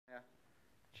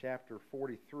chapter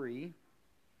 43.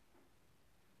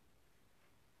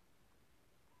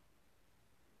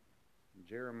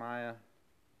 Jeremiah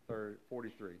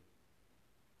 43.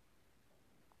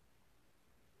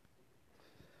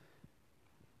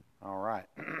 All right.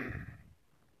 If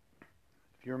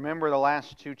you remember the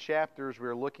last two chapters, we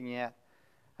were looking at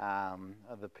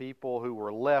the people who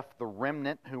were left, the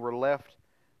remnant who were left.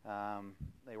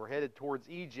 They were headed towards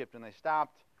Egypt, and they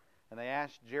stopped, and they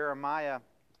asked Jeremiah,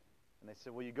 and they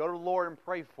said, will you go to the Lord and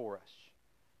pray for us,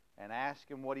 and ask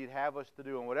Him what He'd have us to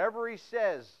do, and whatever He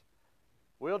says,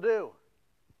 we'll do.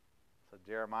 So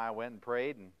Jeremiah went and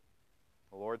prayed, and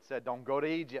the Lord said, don't go to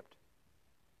Egypt.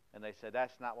 And they said,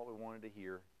 that's not what we wanted to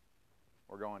hear.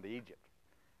 We're going to Egypt.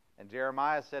 And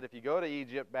Jeremiah said, if you go to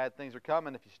Egypt, bad things are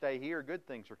coming. If you stay here, good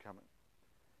things are coming.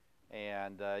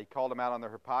 And he called them out on their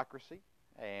hypocrisy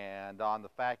and on the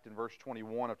fact in verse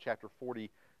 21 of chapter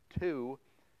 42,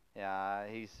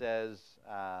 he says,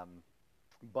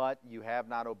 but you have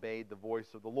not obeyed the voice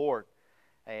of the Lord.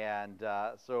 And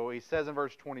so he says in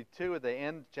verse 22 at the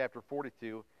end of chapter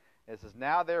 42, it says,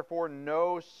 now therefore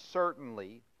know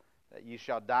certainly that ye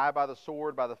shall die by the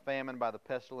sword, by the famine, by the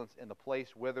pestilence, in the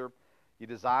place whither you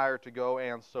desire to go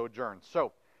and sojourn.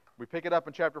 So we pick it up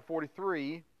in chapter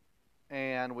 43,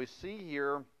 and we see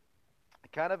here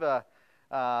kind of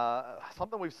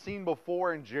something we've seen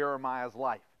before in Jeremiah's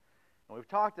life. And we've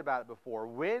talked about it before.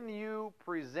 When you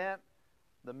present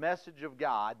the message of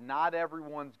God, not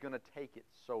everyone's going to take it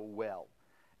so well.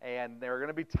 And there are going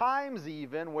to be times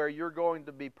even where you're going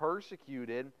to be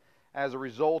persecuted as a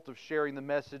result of sharing the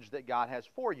message that God has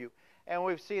for you. And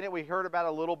we've seen it. We heard about it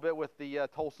a little bit with the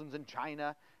Tolsons in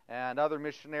China and other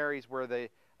missionaries where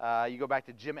you go back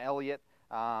to Jim Elliot.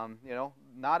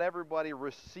 Not everybody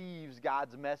receives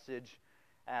God's message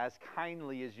as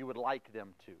kindly as you would like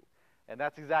them to. And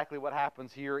that's exactly what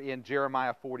happens here in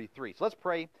Jeremiah 43. So let's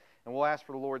pray, and we'll ask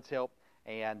for the Lord's help,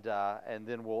 and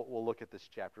then we'll look at this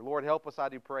chapter. Lord, help us, I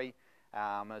do pray.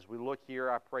 As we look here,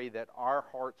 I pray that our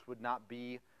hearts would not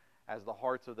be as the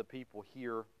hearts of the people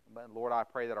here. But Lord, I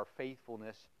pray that our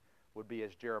faithfulness would be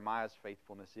as Jeremiah's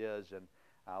faithfulness is. And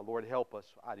Lord, help us,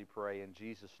 I do pray, in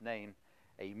Jesus' name.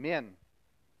 Amen.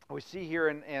 We see here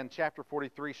in chapter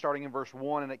 43, starting in verse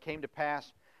 1, and it came to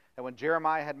pass that when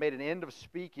Jeremiah had made an end of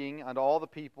speaking unto all the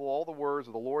people all the words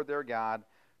of the Lord their God,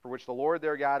 for which the Lord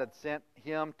their God had sent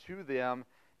him to them,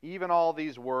 even all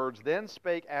these words, then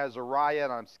spake Azariah,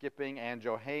 and I'm skipping, and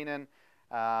Johanan,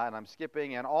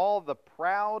 and all the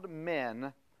proud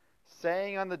men,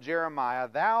 saying unto Jeremiah,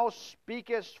 thou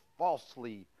speakest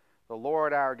falsely. The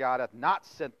Lord our God hath not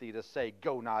sent thee to say,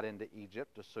 go not into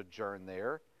Egypt to sojourn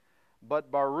there.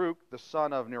 But Baruch the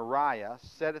son of Neriah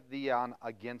setteth thee on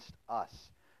against us,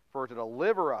 for to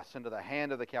deliver us into the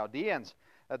hand of the Chaldeans,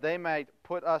 that they might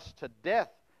put us to death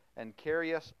and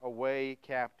carry us away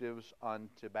captives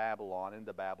unto Babylon,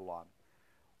 into Babylon.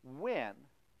 When,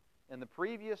 in the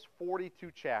previous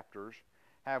 42 chapters,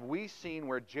 have we seen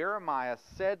where Jeremiah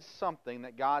said something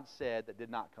that God said that did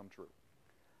not come true?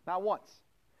 Not once.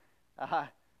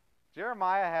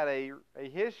 Jeremiah had a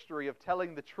history of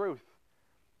telling the truth.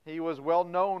 He was well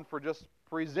known for just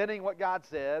presenting what God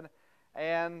said,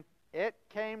 and it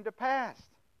came to pass.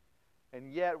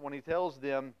 And yet, when he tells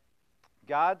them,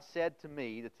 God said to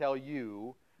me to tell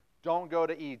you, don't go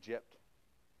to Egypt,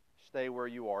 stay where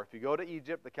you are. If you go to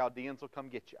Egypt, the Chaldeans will come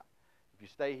get you. If you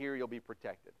stay here, you'll be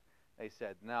protected. They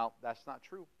said, no, that's not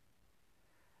true.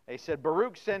 They said,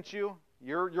 Baruch sent you.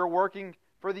 You're working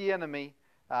for the enemy.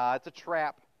 It's a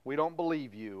trap. We don't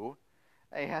believe you.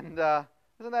 And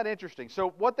isn't that interesting?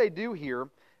 So what they do here,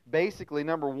 basically,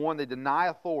 number one, they deny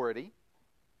authority.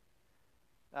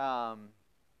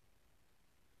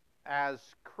 As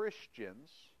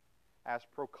Christians, as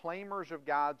proclaimers of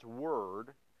God's Word,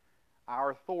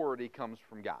 our authority comes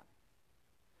from God.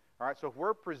 All right, so if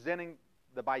we're presenting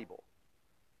the Bible,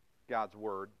 God's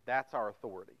Word, that's our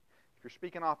authority. If you're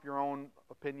speaking off your own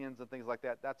opinions and things like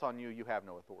that, that's on you. You have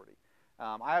no authority.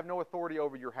 I have no authority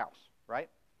over your house, right?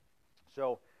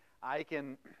 So I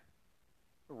can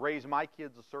raise my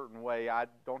kids a certain way. I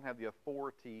don't have the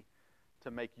authority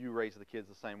to make you raise the kids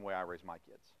the same way I raise my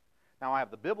kids. Now, I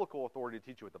have the biblical authority to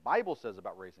teach you what the Bible says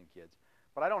about raising kids,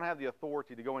 but I don't have the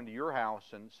authority to go into your house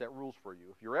and set rules for you.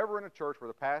 If you're ever in a church where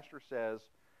the pastor says,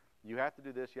 you have to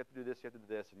do this, you have to do this, you have to do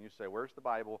this, and you say, where's the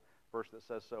Bible verse that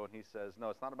says so? And he says, no,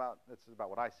 it's not about, it's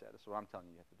about what I said. It's what I'm telling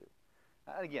you have to do.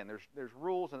 And again, there's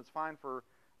rules, and it's fine for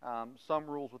some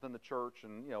rules within the church,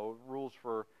 and rules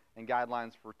for and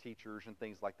guidelines for teachers and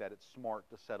things like that. It's smart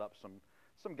to set up some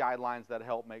guidelines that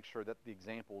help make sure that the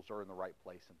examples are in the right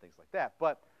place and things like that.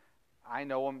 But I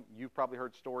know them. You've probably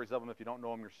heard stories of them if you don't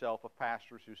know them yourself, of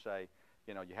pastors who say,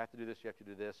 You have to do this, you have to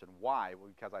do this, and why? Well,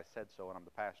 because I said so, and I'm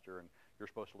the pastor, and you're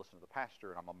supposed to listen to the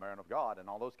pastor, and I'm a man of God, and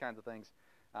all those kinds of things.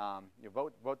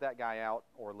 Vote that guy out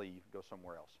or leave, go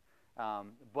somewhere else.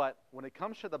 But when it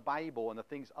comes to the Bible and the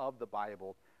things of the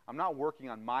Bible, I'm not working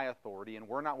on my authority, and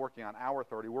we're not working on our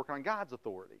authority. We're working on God's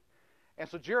authority. And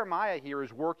so Jeremiah here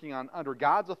is working under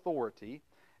God's authority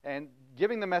and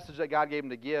giving the message that God gave him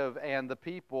to give, and the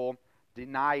people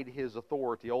denied his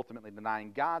authority, ultimately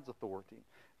denying God's authority.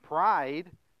 Pride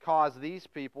caused these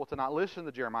people to not listen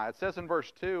to Jeremiah. It says in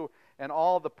verse 2, and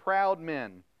all the proud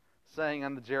men sang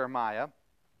unto Jeremiah.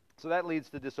 So that leads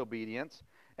to disobedience.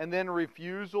 And then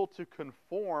refusal to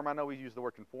conform. I know we use the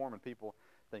word conform, and people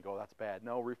think, oh, that's bad.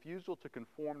 No, refusal to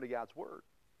conform to God's word.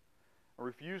 A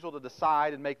refusal to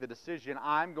decide and make the decision,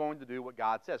 I'm going to do what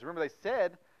God says. Remember, they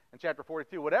said in chapter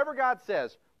 42, whatever God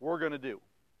says, we're going to do.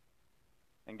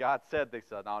 And God said, they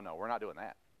said, no, we're not doing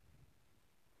that.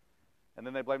 And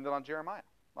then they blamed it on Jeremiah.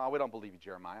 Well, we don't believe you,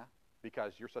 Jeremiah,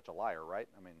 because you're such a liar, right?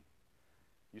 I mean,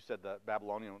 you said that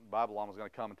Babylon was going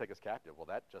to come and take us captive. Well,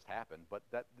 that just happened, but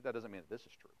that doesn't mean that this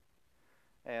is true.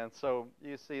 And so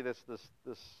you see this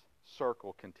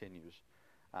circle continues,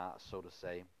 so to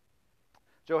say.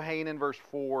 Johanan, verse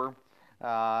 4,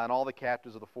 and all the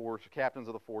captains of the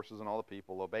forces and all the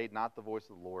people obeyed not the voice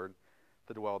of the Lord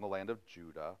to dwell in the land of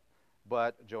Judah.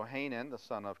 But Johanan, the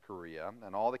son of Kareah,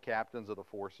 and all the captains of the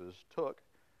forces took,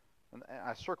 and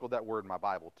I circled that word in my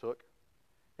Bible, took.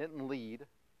 They didn't lead.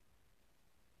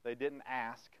 They didn't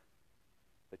ask.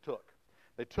 They took.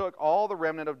 They took all the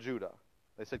remnant of Judah.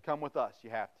 They said, come with us, you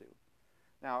have to.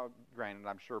 Now, granted,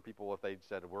 I'm sure people, if they'd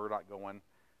said, we're not going,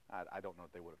 I don't know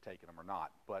if they would have taken them or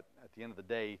not. But at the end of the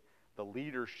day, the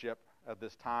leadership at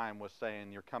this time was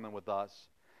saying, you're coming with us.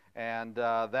 And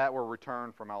that were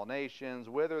returned from all nations,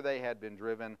 whither they had been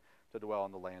driven to dwell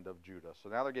in the land of Judah. So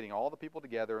now they're getting all the people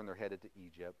together, and they're headed to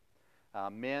Egypt.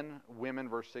 Men, women,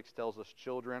 verse 6 tells us,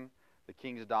 children, the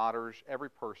king's daughters, every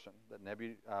person that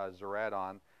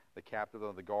Nebuzaradan, the captain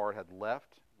of the guard, had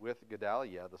left with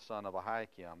Gedaliah, the son of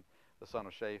Ahikam, the son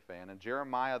of Shaphan, and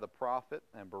Jeremiah the prophet,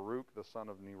 and Baruch, the son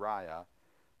of Neriah.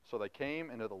 So they came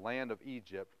into the land of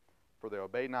Egypt, for they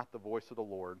obeyed not the voice of the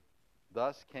Lord.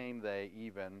 Thus came they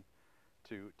even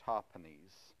to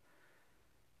Tahpanhes.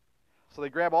 So they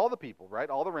grab all the people, right?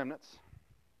 All the remnants.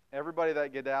 Everybody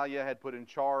that Gedaliah had put in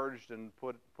charge and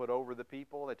put over the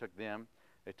people, they took them.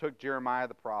 They took Jeremiah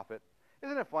the prophet.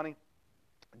 Isn't it funny?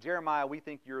 Jeremiah, we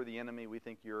think you're the enemy. We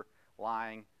think you're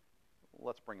lying.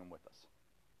 Let's bring him with us.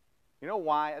 You know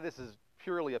why? This is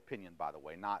purely opinion, by the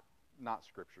way, not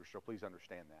scripture, so please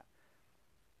understand that.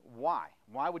 Why?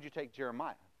 Why would you take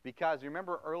Jeremiah? Because you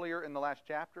remember earlier in the last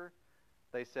chapter,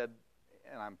 they said,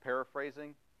 and I'm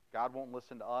paraphrasing, God won't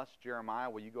listen to us. Jeremiah,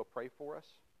 will you go pray for us?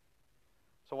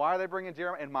 So why are they bringing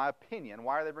Jeremiah? In my opinion,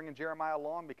 why are they bringing Jeremiah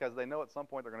along? Because they know at some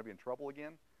point they're going to be in trouble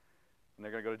again. And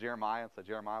they're going to go to Jeremiah and say,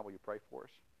 Jeremiah, will you pray for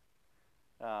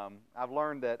us? I've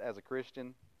learned that as a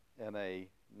Christian in a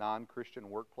non-Christian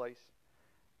workplace,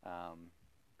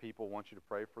 people want you to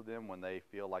pray for them when they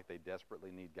feel like they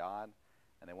desperately need God.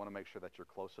 And they want to make sure that you're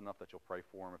close enough that you'll pray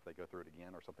for them if they go through it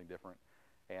again or something different.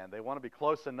 And they want to be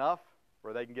close enough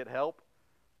where they can get help,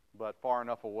 but far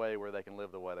enough away where they can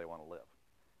live the way they want to live.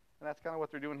 And that's kind of what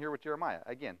they're doing here with Jeremiah.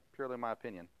 Again, purely my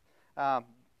opinion.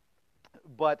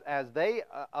 But as they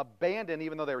abandoned,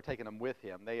 even though they were taking them with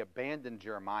him, they abandoned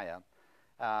Jeremiah.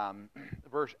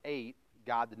 Verse 8,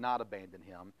 God did not abandon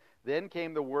him. Then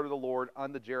came the word of the Lord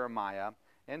unto Jeremiah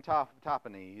in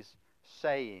Tahpanhes,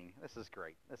 saying, this is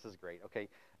great, okay,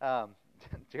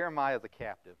 Jeremiah is a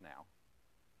captive now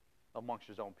amongst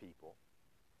his own people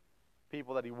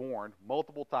that he warned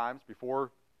multiple times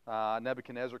before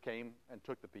Nebuchadnezzar came and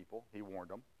took the people. He warned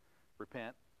them,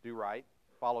 repent, do right,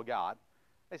 follow God.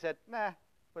 They said, nah,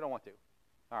 we don't want to.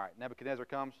 All right, Nebuchadnezzar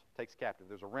comes, takes captive.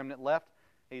 There's a remnant left.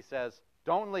 He says,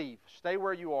 don't leave, stay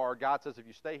where you are. God says, if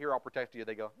you stay here, I'll protect you.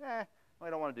 They go, we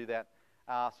don't want to do that.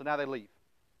 So now they leave.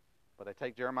 But they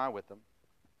take Jeremiah with them.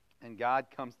 And God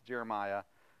comes to Jeremiah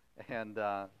and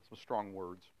some strong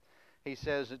words. He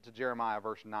says to Jeremiah,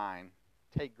 verse 9,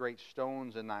 take great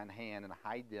stones in thine hand and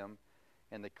hide them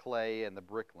in the clay and the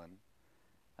bricklin.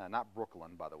 Not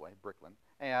Brooklyn, by the way, bricklin.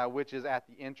 Which is at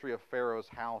the entry of Pharaoh's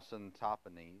house in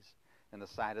Tahpanhes in the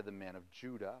sight of the men of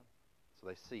Judah. So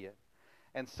they see it.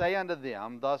 And say unto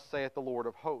them, thus saith the Lord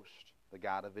of hosts, the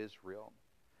God of Israel.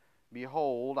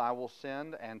 Behold, I will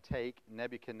send and take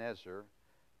Nebuchadnezzar,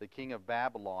 the king of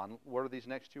Babylon. What are these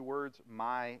next two words?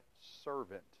 My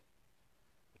servant.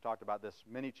 We talked about this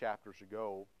many chapters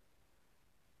ago.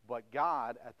 But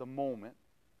God, at the moment,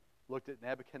 looked at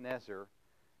Nebuchadnezzar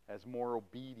as more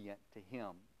obedient to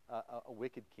him, a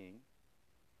wicked king.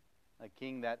 a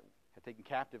king that had taken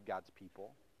captive God's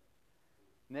people.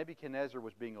 Nebuchadnezzar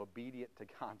was being obedient to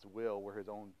God's will where his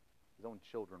own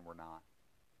children were not.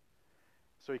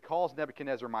 So he calls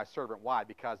Nebuchadnezzar my servant. Why?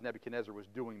 Because Nebuchadnezzar was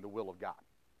doing the will of God.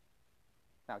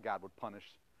 Now God would punish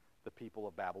the people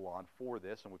of Babylon for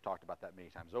this, and we've talked about that many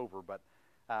times over. But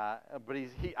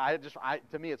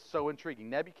to me, it's so intriguing.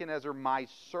 Nebuchadnezzar, my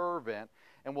servant,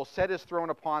 and will set his throne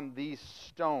upon these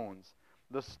stones.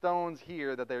 The stones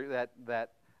here that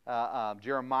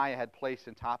Jeremiah had placed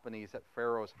in Tahpanhes at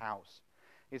Pharaoh's house.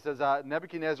 He says,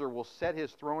 Nebuchadnezzar will set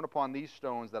his throne upon these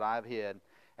stones that I have hid,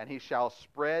 and he shall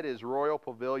spread his royal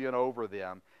pavilion over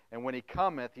them. And when he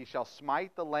cometh, he shall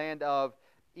smite the land of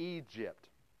Egypt.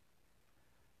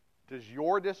 Does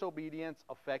your disobedience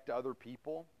affect other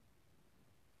people?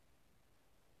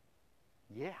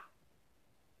 Yeah.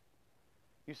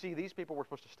 You see, these people were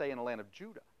supposed to stay in the land of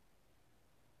Judah.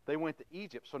 They went to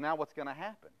Egypt. So now what's going to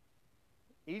happen?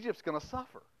 Egypt's going to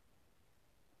suffer.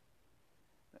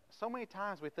 So many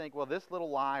times we think, well, this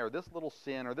little lie or this little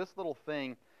sin or this little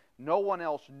thing, no one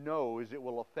else knows, it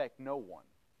will affect no one.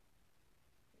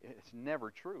 It's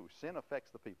never true. Sin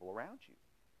affects the people around you.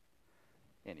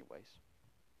 Anyways.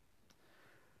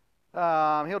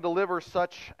 He'll deliver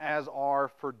such as are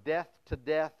for death to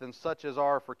death, and such as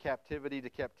are for captivity to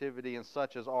captivity, and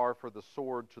such as are for the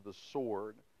sword to the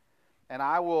sword. And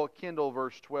I will kindle,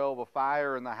 verse 12, a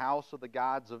fire in the house of the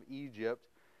gods of Egypt,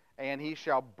 and he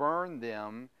shall burn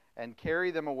them and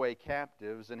carry them away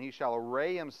captives, and he shall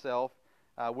array himself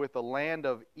with the land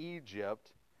of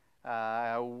Egypt.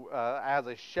 As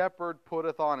a shepherd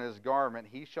putteth on his garment,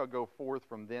 he shall go forth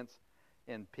from thence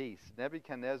in peace.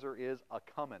 Nebuchadnezzar is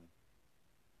a-coming.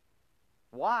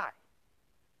 Why?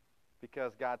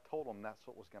 Because God told them that's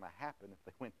what was going to happen if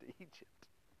they went to Egypt.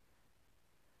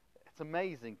 It's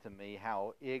amazing to me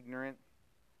how ignorant,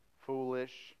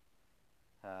 foolish,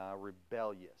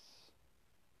 rebellious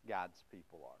God's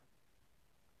people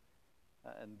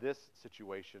are. In this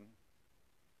situation,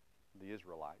 the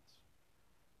Israelites.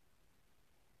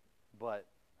 But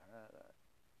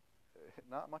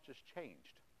not much has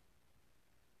changed.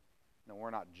 No,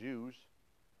 we're not Jews.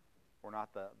 We're not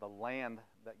the land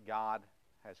that God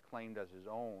has claimed as his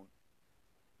own.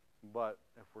 But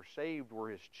if we're saved,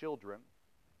 we're his children.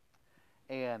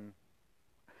 And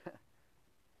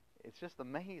it's just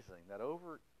amazing that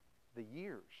over the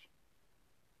years,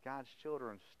 God's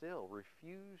children still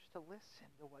refuse to listen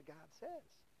to what God says.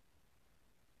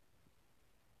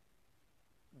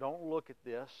 Don't look at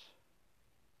this,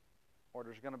 or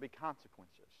there's going to be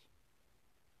consequences.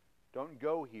 Don't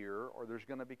go here, or there's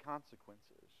going to be consequences.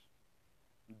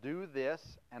 Do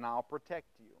this, and I'll protect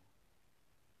you.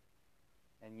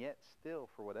 And yet still,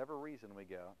 for whatever reason, we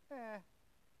go,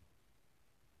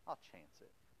 I'll chance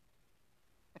it.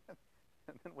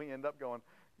 And then we end up going,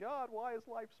 God, why is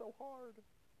life so hard?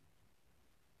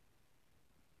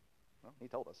 Well, he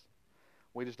told us.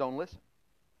 We just don't listen.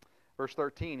 Verse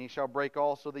 13, he shall break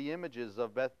also the images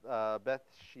of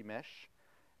Beth-Shemesh,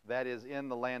 that is in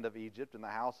the land of Egypt, and the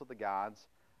house of the gods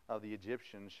of the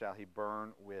Egyptians shall he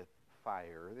burn with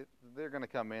fire. They're going to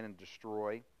come in and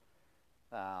destroy,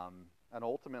 and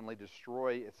ultimately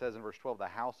destroy, it says in verse 12, the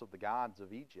house of the gods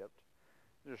of Egypt.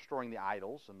 They're destroying the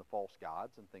idols and the false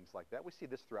gods and things like that. We see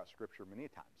this throughout Scripture many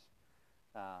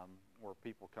times, where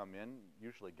people come in,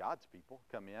 usually God's people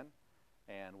come in,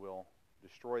 and will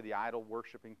destroy the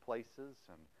idol-worshiping places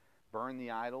and burn the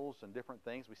idols and different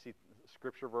things. We see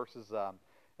Scripture verses,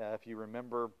 if you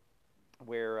remember,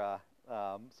 where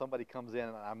somebody comes in,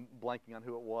 and I'm blanking on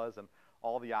who it was, and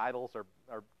all the idols are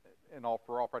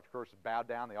for all practical purposes, bowed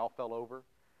down. They all fell over,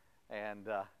 and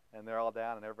they're all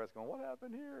down, and everybody's going, what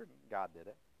happened here? And God did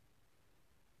it.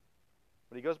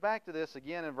 But he goes back to this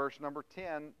again in verse number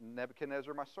 10,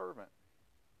 Nebuchadnezzar, my servant.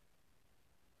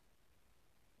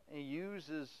 And he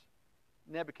uses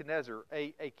Nebuchadnezzar,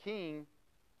 a king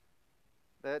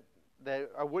that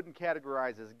I wouldn't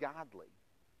categorize as godly.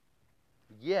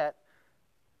 Yet,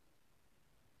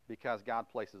 because God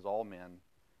places all men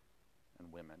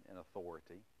and women in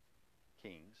authority,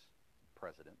 kings,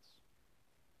 presidents,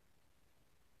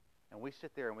 and we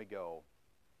sit there and we go,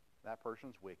 that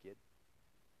person's wicked,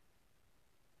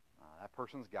 that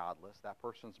person's godless, that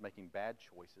person's making bad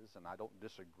choices, and I don't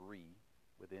disagree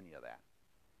with any of that.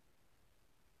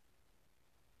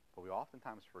 But we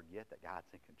oftentimes forget that God's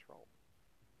in control.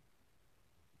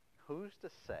 Who's to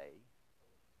say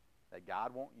that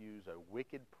God won't use a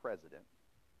wicked president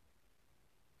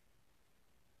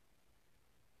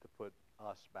to put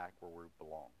us back where we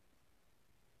belong?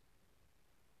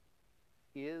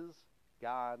 Is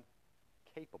God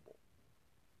capable?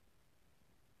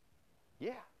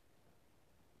 Yeah.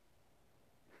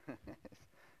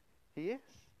 He is.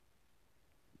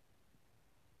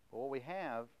 But what we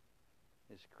have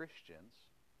is Christians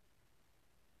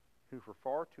who for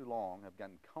far too long have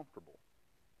gotten comfortable.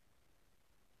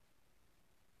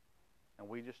 And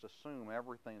we just assume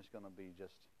everything's going to be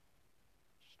just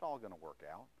all going to work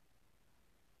out.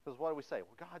 Because what do we say?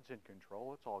 Well, God's in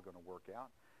control. It's all going to work out.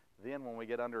 Then when we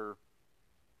get under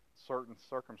certain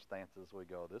circumstances, we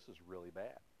go, this is really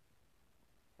bad.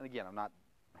 And again, I'm not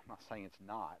saying it's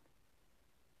not.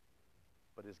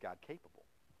 But is God capable?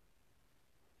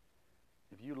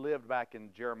 If you lived back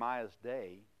in Jeremiah's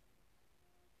day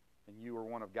and you were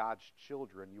one of God's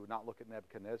children, you would not look at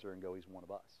Nebuchadnezzar and go, he's one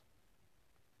of us.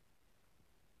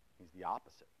 He's the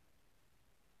opposite.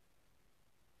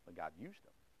 But God used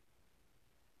him.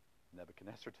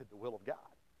 Nebuchadnezzar did the will of God.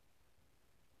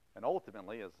 And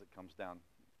ultimately, as it comes down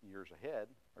years ahead,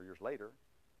 or years later,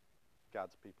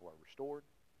 God's people are restored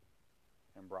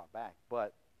and brought back.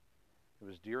 But it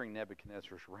was during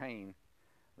Nebuchadnezzar's reign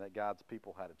that God's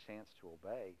people had a chance to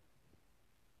obey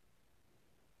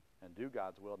and do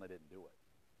God's will, and they didn't do it.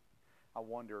 I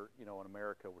wonder, in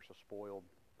America we're so spoiled.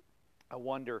 I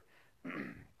wonder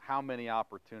how many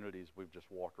opportunities we've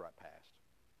just walked right past.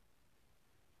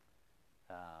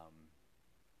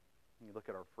 You look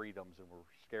at our freedoms and we're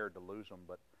scared to lose them,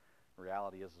 but the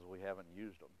reality is we haven't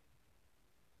used them.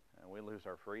 And we lose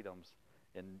our freedoms.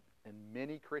 In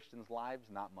many Christians' lives,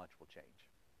 not much will change.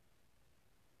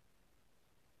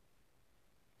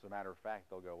 As a matter of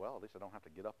fact, they'll go, well, at least I don't have to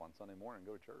get up on Sunday morning and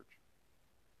go to church.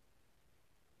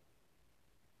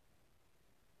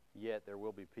 Yet there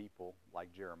will be people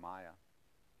like Jeremiah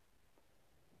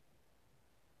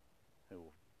who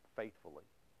will faithfully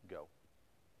go.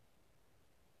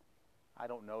 I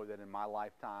don't know that in my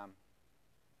lifetime,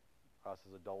 us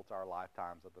as adults, our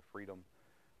lifetimes, that the freedom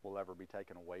will ever be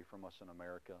taken away from us in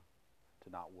America to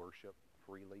not worship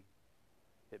freely.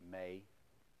 It may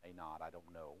not, I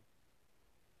don't know.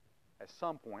 At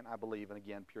some point, I believe, and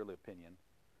again, purely opinion,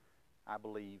 I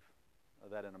believe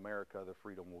that in America the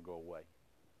freedom will go away.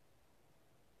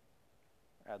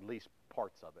 At least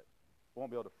parts of it. We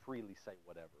won't be able to freely say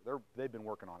whatever. They've been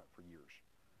working on it for years.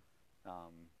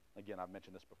 Again, I've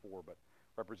mentioned this before, but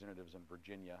representatives in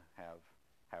Virginia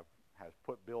have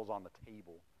put bills on the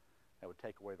table that would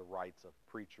take away the rights of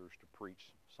preachers to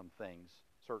preach certain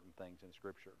things in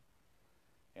Scripture,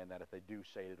 and that if they do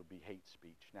say it, it'll be hate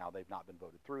speech. Now, they've not been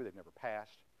voted through. They've never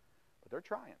passed, but they're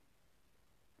trying.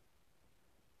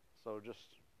 So just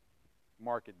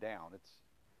mark it down. It's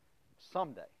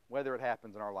someday, whether it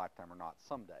happens in our lifetime or not,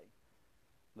 someday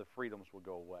the freedoms will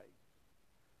go away.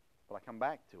 But I come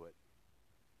back to it.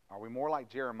 Are we more like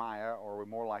Jeremiah, or are we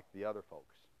more like the other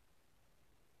folks?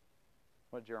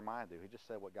 What did Jeremiah do? He just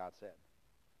said what God said.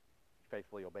 He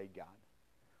faithfully obeyed God.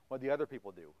 What did the other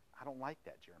people do? I don't like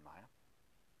that, Jeremiah.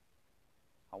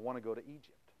 I want to go to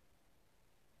Egypt.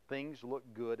 Things look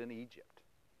good in Egypt.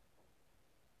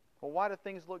 Well, why do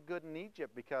things look good in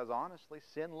Egypt? Because honestly,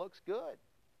 sin looks good.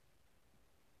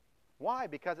 Why?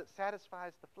 Because it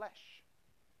satisfies the flesh.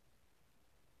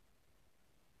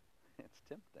 It's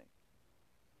tempting.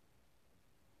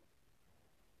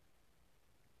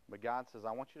 But God says,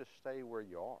 I want you to stay where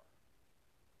you are.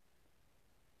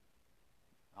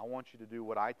 I want you to do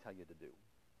what I tell you to do.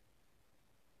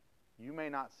 You may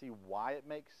not see why it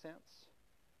makes sense,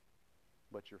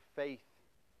 but your faith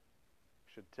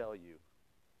should tell you,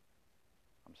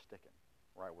 I'm sticking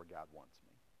right where God wants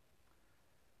me.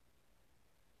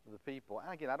 The people,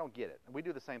 and again, I don't get it. We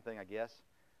do the same thing, I guess,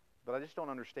 but I just don't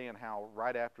understand how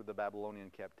right after the Babylonian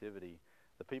captivity,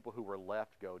 the people who were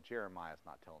left go, Jeremiah's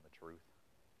not telling the truth.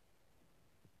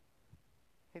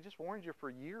 He just warned you for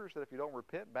years that if you don't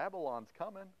repent, Babylon's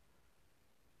coming.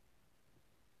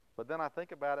 But then I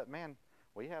think about it, man,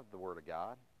 we have the Word of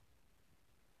God.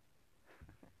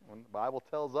 When the Bible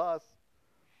tells us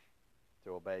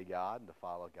to obey God and to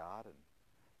follow God and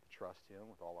to trust Him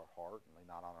with all our heart and lean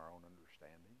not on our own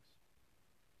understandings.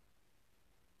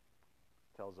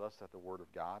 It tells us that the Word of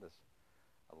God is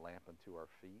a lamp unto our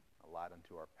feet, a light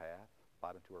unto our path,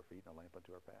 light unto our feet and a lamp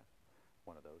unto our path.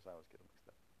 One of those, I always get them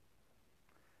mixed up.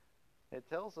 It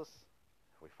tells us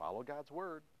if we follow God's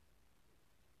Word,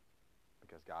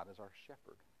 because God is our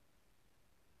shepherd,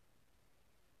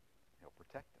 He'll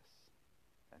protect us,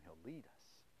 and He'll lead us,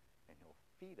 and He'll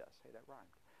feed us. Hey, that rhymed.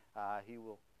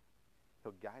 He'll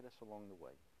guide us along the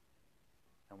way.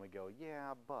 And we go,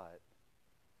 yeah, but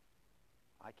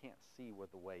I can't see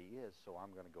what the way is, so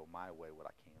I'm going to go my way, what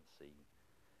I can't see.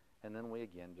 And then we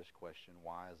again just question,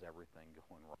 why is everything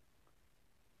going wrong?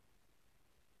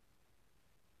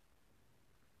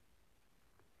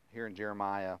 Here in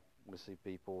Jeremiah, we see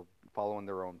people following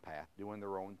their own path, doing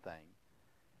their own thing.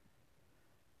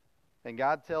 And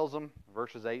God tells them,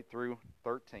 verses 8 through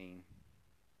 13,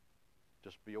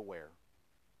 just be aware.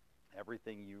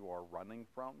 Everything you are running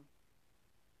from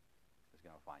is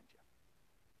going to find you.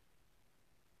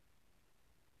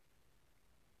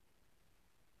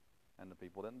 And the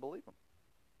people didn't believe him.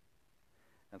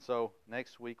 And so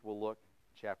next week we'll look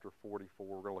chapter 44.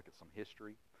 We're going to look at some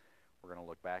history. We're going to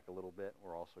look back a little bit.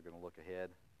 We're also going to look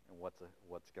ahead and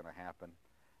what's going to happen,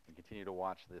 and continue to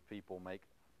watch the people make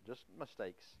just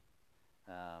mistakes.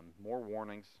 More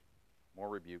warnings, more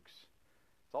rebukes.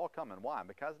 It's all coming. Why?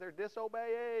 Because they're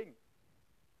disobeying.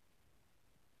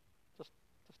 Just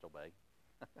obey.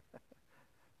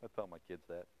 I tell my kids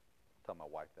that. I tell my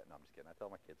wife that. No, I'm just kidding. I tell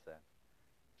my kids that.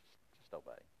 Just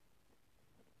obey.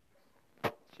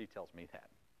 She tells me that.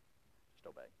 Just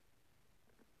obey.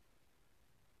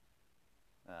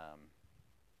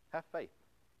 Have faith.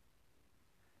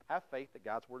 Have faith that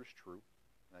God's word is true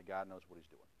and that God knows what he's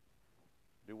doing.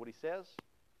 Do what he says.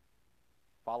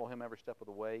 Follow him every step of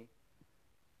the way.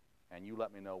 And you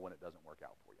let me know when it doesn't work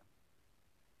out for you.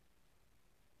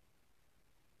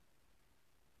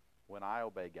 When I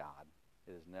obey God,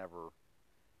 it has never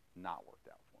not worked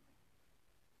out for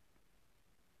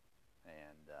me.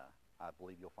 And I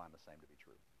believe you'll find the same to be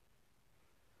true.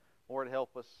 Lord,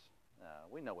 help us.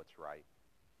 We know it's right.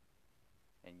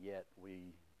 And yet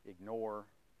we ignore,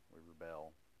 we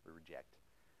rebel, we reject.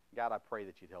 God, I pray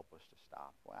that you'd help us to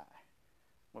stop.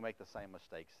 We make the same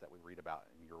mistakes that we read about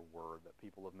in your word that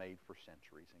people have made for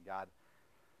centuries. And God,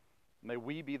 may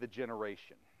we be the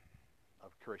generation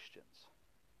of Christians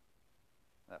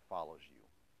that follows you.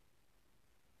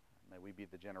 May we be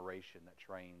the generation that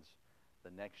trains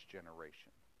the next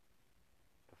generation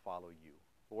to follow you.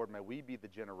 Lord, may we be the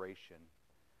generation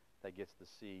that gets to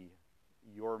see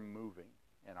your moving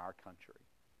in our country,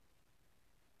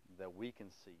 that we can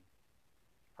see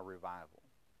a revival.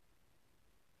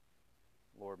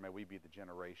 Lord, may we be the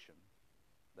generation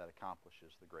that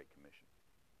accomplishes the Great Commission.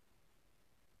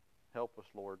 Help us,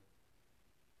 Lord.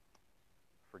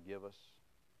 Forgive us.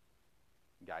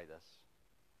 Guide us.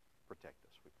 Protect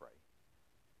us, we pray.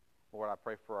 Lord, I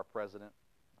pray for our president.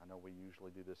 I know we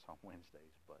usually do this on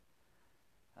Wednesdays, but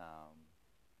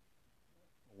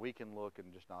we can look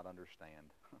and just not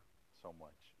understand so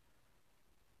much.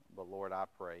 But Lord, I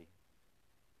pray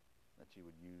that you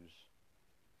would use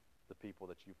the people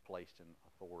that you've placed in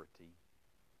authority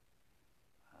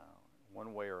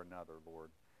one way or another, Lord,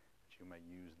 that you may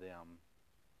use them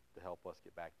to help us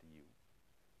get back to you.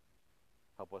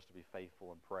 Help us to be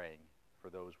faithful in praying for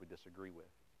those we disagree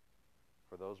with,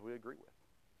 for those we agree with.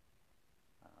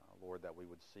 Lord, that we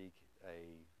would seek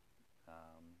a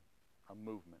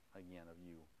movement, again, of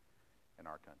you in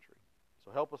our country.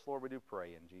 So help us, Lord, we do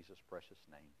pray in Jesus' precious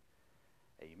name.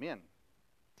 Amen.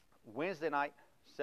 Wednesday night,